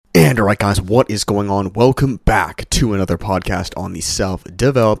And alright guys, what is going on? Welcome back to another podcast on the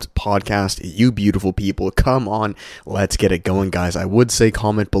Self-Developed Podcast. You beautiful people, come on, let's get it going guys. I would say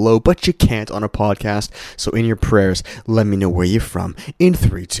comment below, but you can't on a podcast. So in your prayers, let me know where you're from in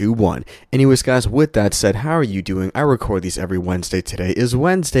 3, 2, 1. Anyways guys, with that said, how are you doing? I record these every Wednesday. Today is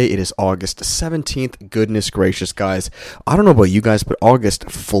Wednesday. It is August 17th. Goodness gracious guys. I don't know about you guys, but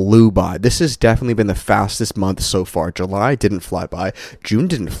August flew by. This has definitely been the fastest month so far. July didn't fly by. June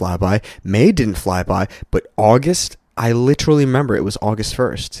didn't fly by, May didn't fly by, but August, I literally remember it was August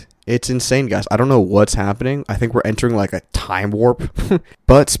 1st. It's insane, guys. I don't know what's happening. I think we're entering like a time warp.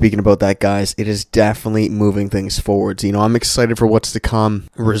 But speaking about that, guys, it is definitely moving things forward. You know, I'm excited for what's to come.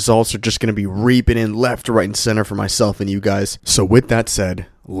 Results are just going to be reaping in left, right, and center for myself and you guys. So with that said,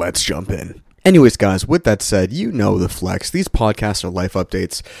 let's jump in. Anyways, guys, with that said, you know the flex. These podcasts are life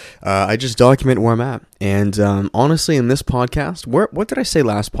updates. I just document where I'm at. And honestly, in this podcast, what did I say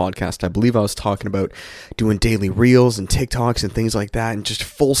last podcast? I believe I was talking about doing daily reels and TikToks and things like that and just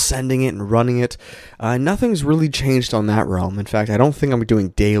full sending it and running it. Nothing's really changed on that realm. In fact, I don't think I'm doing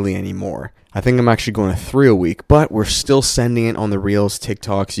daily anymore. I think I'm actually going to 3 a week, but we're still sending it on the reels,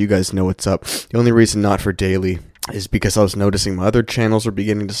 TikToks. You guys know what's up. The only reason not for daily is because I was noticing my other channels are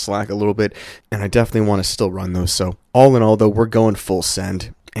beginning to slack a little bit, and I definitely want to still run those. So all in all, though, we're going full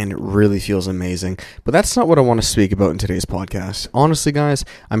send, and it really feels amazing. But that's not what I want to speak about in today's podcast. Honestly, guys,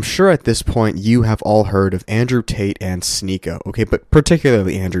 I'm sure at this point you have all heard of Andrew Tate and Sneako, okay? But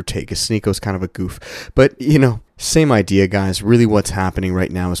particularly Andrew Tate, because Sneako's kind of a goof. But, you know, same idea, guys. Really what's happening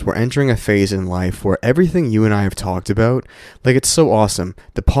right now is we're entering a phase in life where everything you and I have talked about, like, it's so awesome.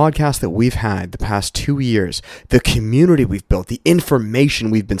 The podcast that we've had the past 2 years, the community we've built, the information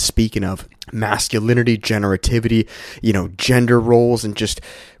we've been speaking of, masculinity, generativity, you know, gender roles, and just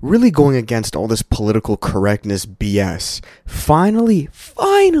really going against all this political correctness BS. Finally,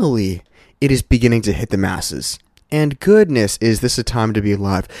 it is beginning to hit the masses. And goodness, is this a time to be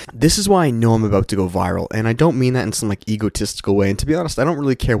alive. This is why I know I'm about to go viral. And I don't mean that in some like egotistical way. And to be honest, I don't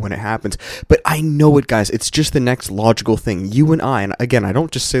really care when it happens. But I know it, guys. It's just the next logical thing. You and I, and again, I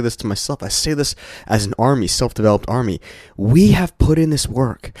don't just say this to myself. I say this as an army, self-developed army. We have put in this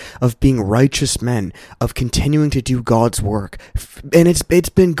work of being righteous men, of continuing to do God's work. And it's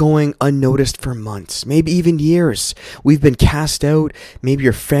been going unnoticed for months, maybe even years. We've been cast out. Maybe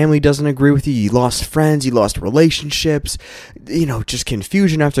your family doesn't agree with you. You lost friends. You lost relationships. You know, just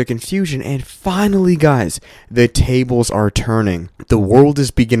confusion after confusion. And finally, guys, the tables are turning. The world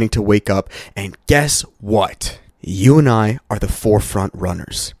is beginning to wake up. And guess what? You and I are the forefront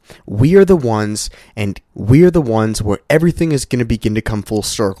runners. We are the ones where everything is going to begin to come full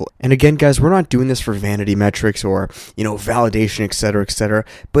circle. And again, guys, we're not doing this for vanity metrics or, you know, validation, etc.,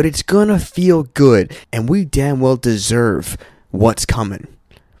 but it's going to feel good. And we damn well deserve what's coming,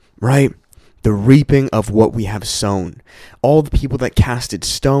 right? The reaping of what we have sown. All the people that casted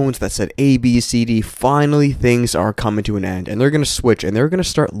stones, that said A, B, C, D, finally things are coming to an end. And they're going to switch, and they're going to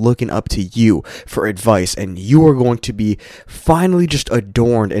start looking up to you for advice. And you are going to be finally just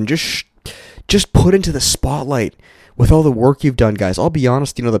adorned and just put into the spotlight with all the work you've done, guys. I'll be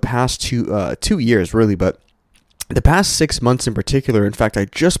honest, you know, the past 2 years, really, but the past 6 months in particular. In fact, I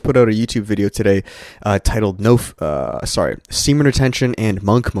just put out a YouTube video today titled Semen Retention and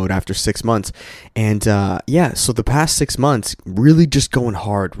Monk Mode After 6 months. And so the past 6 months, really just going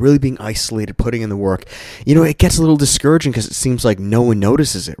hard, really being isolated, putting in the work. You know, it gets a little discouraging because it seems like no one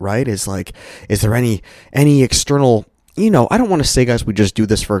notices it, right? It's like, is there any external... You know, I don't want to say, guys, we just do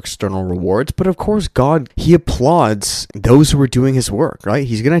this for external rewards, but of course, God, He applauds those who are doing His work, right?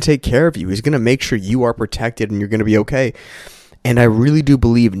 He's going to take care of you. He's going to make sure you are protected and you're going to be okay. And I really do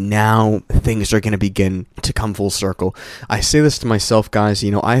believe now things are going to begin to come full circle. I say this to myself, guys,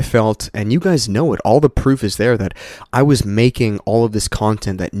 you know, I felt, and you guys know it, all the proof is there that I was making all of this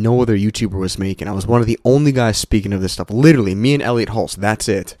content that no other YouTuber was making. I was one of the only guys speaking of this stuff. Literally, me and Elliot Hulse, that's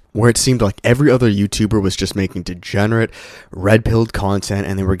it. Where it seemed like every other YouTuber was just making degenerate, red-pilled content,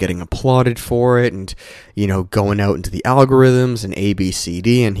 and they were getting applauded for it, and, you know, going out into the algorithms, and A, B, C,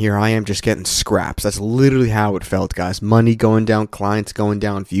 D, and here I am just getting scraps. That's literally how it felt, guys. Money going down, clients going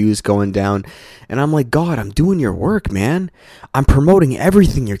down, views going down, and I'm like, God, I'm doing your work, man. I'm promoting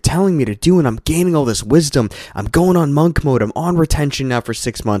everything you're telling me to do, and I'm gaining all this wisdom. I'm going on monk mode. I'm on retention now for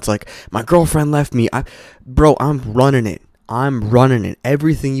 6 months. Like, my girlfriend left me. I'm running it. I'm running it.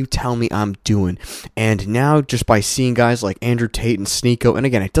 Everything you tell me, I'm doing. And now, just by seeing guys like Andrew Tate and Sneako, and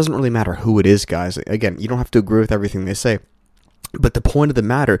again, it doesn't really matter who it is, guys. Again, you don't have to agree with everything they say. But the point of the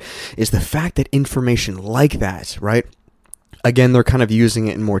matter is the fact that information like that, right? Again, they're kind of using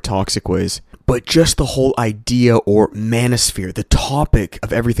it in more toxic ways. But just the whole idea or manosphere, the topic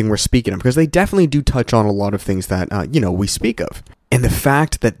of everything we're speaking of, because they definitely do touch on a lot of things that, we speak of. And the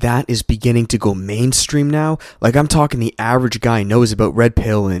fact that that is beginning to go mainstream now, like I'm talking the average guy knows about Red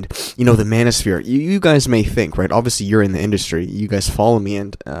Pill and, the manosphere. You guys may think, right? Obviously, you're in the industry. You guys follow me.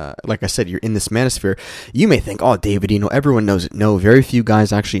 And like I said, you're in this manosphere. You may think, oh, David, everyone knows it. No, very few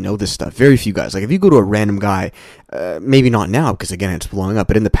guys actually know this stuff. Very few guys. Like if you go to a random guy, maybe not now, because again, it's blowing up,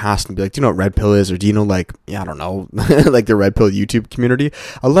 but in the past, and be like, do you know what Red Pill is? Or do you know, like, I don't know, like the Red Pill YouTube community?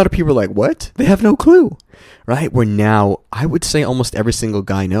 A lot of people are like, what? They have no clue. Right? Where now, I would say almost every single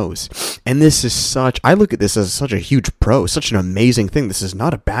guy knows. And this is I look at this as such a huge pro, such an amazing thing. This is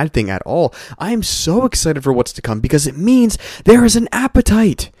not a bad thing at all. I am so excited for what's to come because it means there is an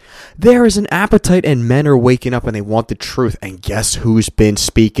appetite. There is an appetite and men are waking up and they want the truth. And guess who's been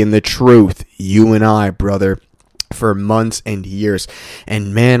speaking the truth? You and I, brother. For months and years.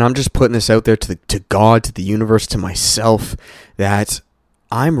 And man, I'm just putting this out there to God, to the universe, to myself, that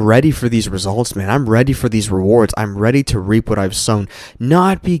I'm ready for these results, man. I'm ready for these rewards. I'm ready to reap what I've sown.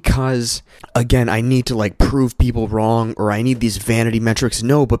 Not because, again, I need to like prove people wrong or I need these vanity metrics.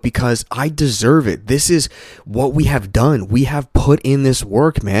 No, but because I deserve it. This is what we have done. We have put in this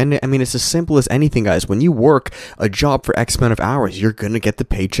work, man. I mean, it's as simple as anything, guys. When you work a job for X amount of hours, you're going to get the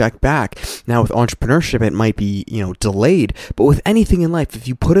paycheck back. Now, with entrepreneurship, it might be, delayed. But with anything in life, if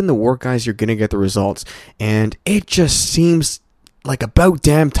you put in the work, guys, you're going to get the results. And it just seems like about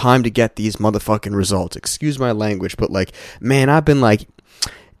damn time to get these motherfucking results. Excuse my language, but like, man, I've been like,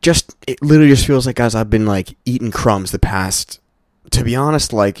 it literally just feels like, guys, I've been like eating crumbs the past, to be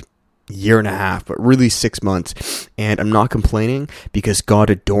honest, like year and a half, but really 6 months. And I'm not complaining because God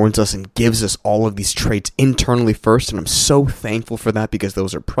adorns us and gives us all of these traits internally first. And I'm so thankful for that because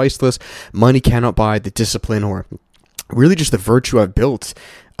those are priceless. Money cannot buy the discipline or really just the virtue I've built.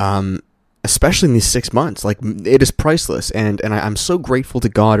 Especially in these 6 months, like it is priceless, and I'm so grateful to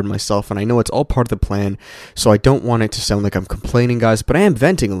God and myself, and I know it's all part of the plan, so I don't want it to sound like I'm complaining, guys, but I am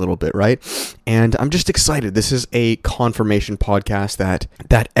venting a little bit, right? And I'm just excited. This is a confirmation podcast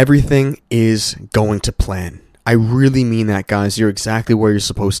that everything is going to plan. I really mean that, guys. You're exactly where you're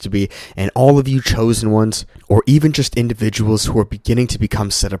supposed to be. And all of you chosen ones, or even just individuals who are beginning to become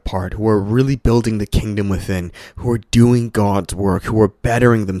set apart, who are really building the kingdom within, who are doing God's work, who are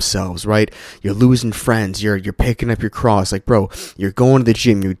bettering themselves, right? You're losing friends. You're picking up your cross. Like, bro, you're going to the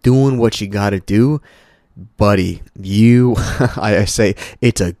gym. You're doing what you got to do. Buddy, I say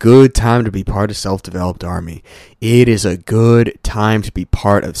it's a good time to be part of Self-Developed Army. It is a good time to be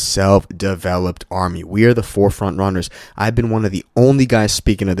part of Self-Developed Army. We are the forefront runners. I've been one of the only guys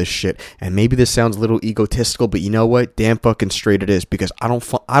speaking of this shit, and maybe this sounds a little egotistical, but you know what? Damn fucking straight it is, because I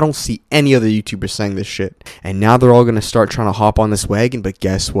don't see any other YouTubers saying this shit. And now they're all gonna start trying to hop on this wagon, but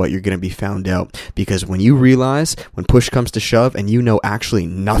guess what? You're gonna be found out, because when you realize, when push comes to shove, and you know actually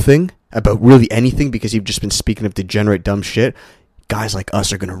nothing about really anything because you've just been speaking of degenerate dumb shit, guys like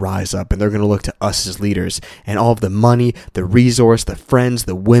us are going to rise up and they're going to look to us as leaders, and all of the money, the resource, the friends,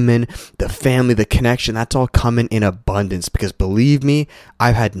 the women, the family, the connection, that's all coming in abundance, because believe me,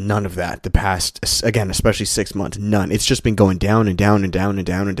 I've had none of that the past, again, especially 6 months, none. It's just been going down and down and down and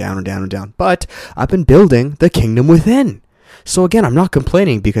down and down and down and down, but I've been building the kingdom within. So again, I'm not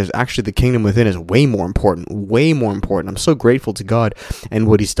complaining, because actually the kingdom within is way more important. I'm so grateful to God and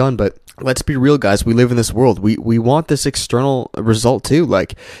what he's done, but let's be real, guys. We live in this world. We want this external result too.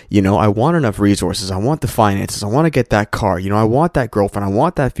 Like, I want enough resources. I want the finances. I want to get that car. I want that girlfriend. I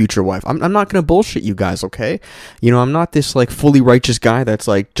want that future wife. I'm not going to bullshit you guys, okay? I'm not this like fully righteous guy that's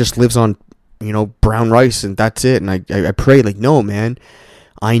like just lives on, brown rice and that's it. And I pray, like, no, man.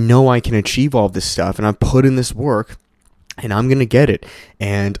 I know I can achieve all this stuff, and I've put in this work. And I'm going to get it.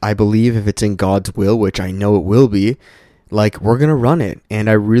 And I believe if it's in God's will, which I know it will be, like, we're going to run it. And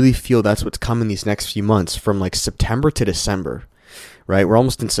I really feel that's what's coming these next few months, from like September to December, right? We're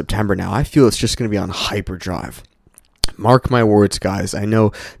almost in September now. I feel it's just going to be on hyperdrive. Mark my words, guys. I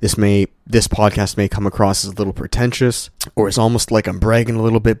know this podcast may come across as a little pretentious, or it's almost like I'm bragging a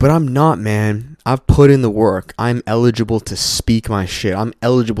little bit, but I'm not, man. I've put in the work. I'm eligible to speak my shit. I'm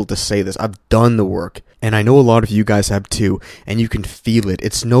eligible to say this. I've done the work. And I know a lot of you guys have too, and you can feel it.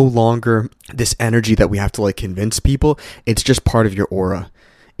 It's no longer this energy that we have to like convince people. It's just part of your aura.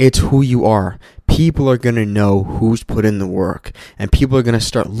 It's who you are. People are going to know who's put in the work, and people are going to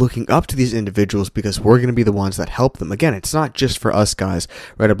start looking up to these individuals, because we're going to be the ones that help them. Again, it's not just for us, guys,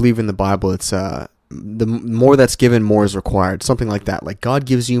 right? I believe in the Bible, it's the more that's given, more is required. Something like that. Like God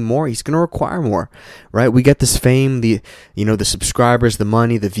gives you more, he's going to require more, right? We get this fame, the subscribers, the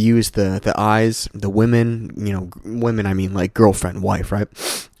money, the views, the eyes, the women, women, I mean like girlfriend, wife, right?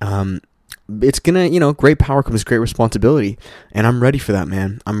 It's gonna, great power comes great responsibility. And I'm ready for that,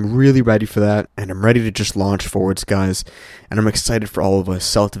 man. I'm really ready for that. And I'm ready to just launch forwards, guys. And I'm excited for all of us,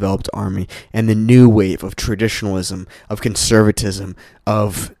 Self-Developed Army, and the new wave of traditionalism, of conservatism,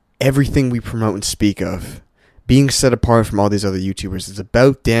 of everything we promote and speak of being set apart from all these other YouTubers. It's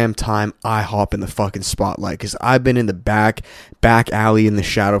about damn time I hop in the fucking spotlight, because I've been in the back alley in the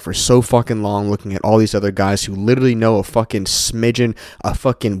shadow for so fucking long, looking at all these other guys who literally know a fucking smidgen, a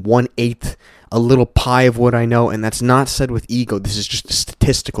fucking 1/8, a little pie of what I know. And that's not said with ego. This is just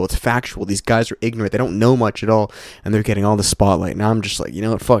statistical. It's factual. These guys are ignorant. They don't know much at all, and they're getting all the spotlight. Now I'm just like, you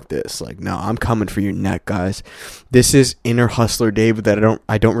know what, fuck this. Like, no, I'm coming for your neck, guys. This is inner hustler David that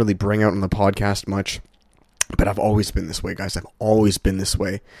I don't really bring out on the podcast much. But I've always been this way, guys. I've always been this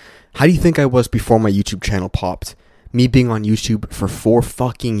way. How do you think I was before my YouTube channel popped? Me being on YouTube for 4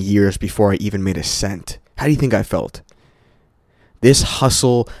 fucking years before I even made a cent. How do you think I felt? This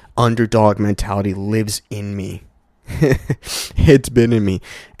hustle, underdog mentality lives in me. It's been in me,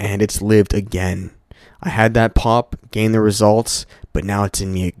 and it's lived again. I had that pop, gained the results, but now it's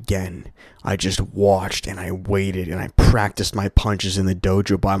in me again. I just watched and I waited and I practiced my punches in the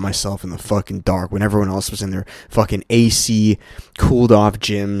dojo by myself in the fucking dark when everyone else was in their fucking AC, cooled off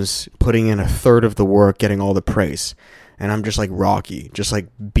gyms, putting in a third of the work, getting all the praise. And I'm just like Rocky, just like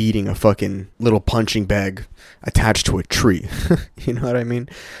beating a fucking little punching bag attached to a tree. You know what I mean?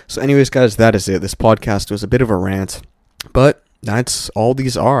 So anyways, guys, that is it. This podcast was a bit of a rant, but that's all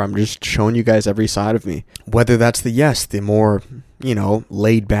these are. I'm just showing you guys every side of me. Whether that's the more,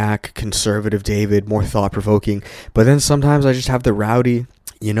 laid back, conservative David, more thought-provoking. But then sometimes I just have the rowdy,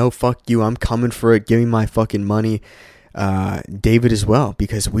 fuck you, I'm coming for it, give me my fucking money, David as well,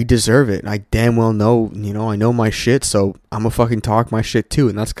 because we deserve it. And I damn well know, I know my shit, so I'm gonna fucking talk my shit too.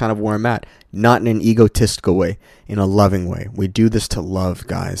 And that's kind of where I'm at. Not in an egotistical way, in a loving way. We do this to love,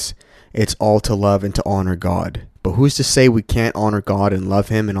 guys. It's all to love and to honor God. But who's to say we can't honor God and love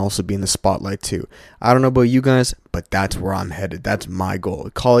him and also be in the spotlight too? I don't know about you guys, but that's where I'm headed. That's my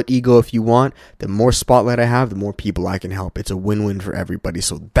goal. Call it ego if you want. The more spotlight I have, the more people I can help. It's a win-win for everybody.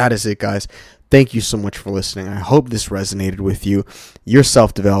 So that is it, guys. Thank you so much for listening. I hope this resonated with you. You're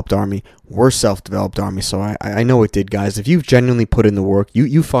Self-Developed Army. We're Self-Developed Army. So I know it did, guys. If you've genuinely put in the work,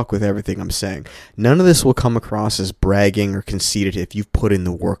 you fuck with everything I'm saying. None of this will come across as bragging or conceited if you've put in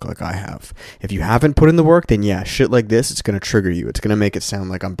the work like I have. If you haven't put in the work, then yeah, shit like this, it's going to trigger you. It's going to make it sound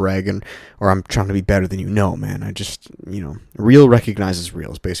like I'm bragging or I'm trying to be better than you. No, man. I just, real recognizes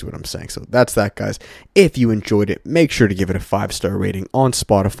real is basically what I'm saying. So that's that, guys. If you enjoyed it, make sure to give it a 5-star rating on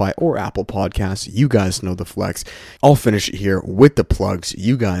Spotify or Apple Podcasts. You guys know the flex. I'll finish it here with the plugs.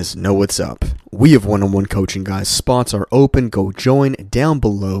 You guys know what's up. We have one-on-one coaching, guys. Spots are open. Go join down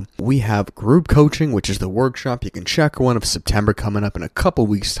below. We have group coaching, which is the workshop. You can check one of September coming up in a couple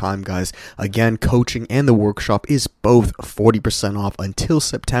weeks' time, guys. Again, coaching and the workshop is both 40% off until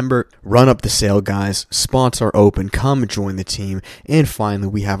September. Run up the sale, guys. Spots are open. Come join the team. And finally,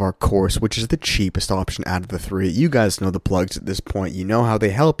 we have our course, which is the cheapest option out of the 3. You guys know the plugs at this point. You know how they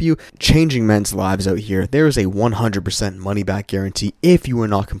help you. Changing men's lives out here. There is a 100% money back guarantee if you are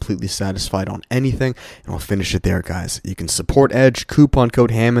not completely satisfied on anything. And I'll finish it there, guys. You can support Edge. Coupon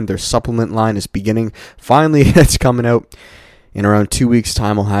code Hammond. Their supplement line is beginning. Finally, it's coming out. In around 2 weeks'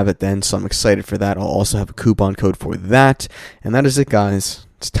 time, I'll have it then, so I'm excited for that. I'll also have a coupon code for that. And that is it, guys.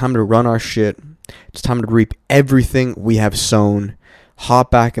 It's time to run our shit. It's time to reap everything we have sown.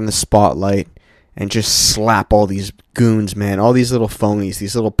 Hop back in the spotlight and just slap all these goons, man. All these little phonies,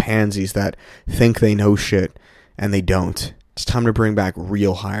 these little pansies that think they know shit, and they don't. It's time to bring back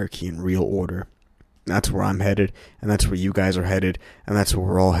real hierarchy and real order. That's where I'm headed, and that's where you guys are headed, and that's where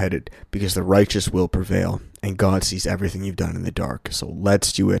we're all headed, because the righteous will prevail, and God sees everything you've done in the dark. So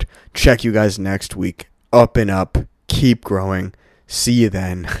let's do it. Check you guys next week. Up and up. Keep growing. See you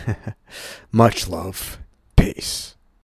then. Much love. Peace.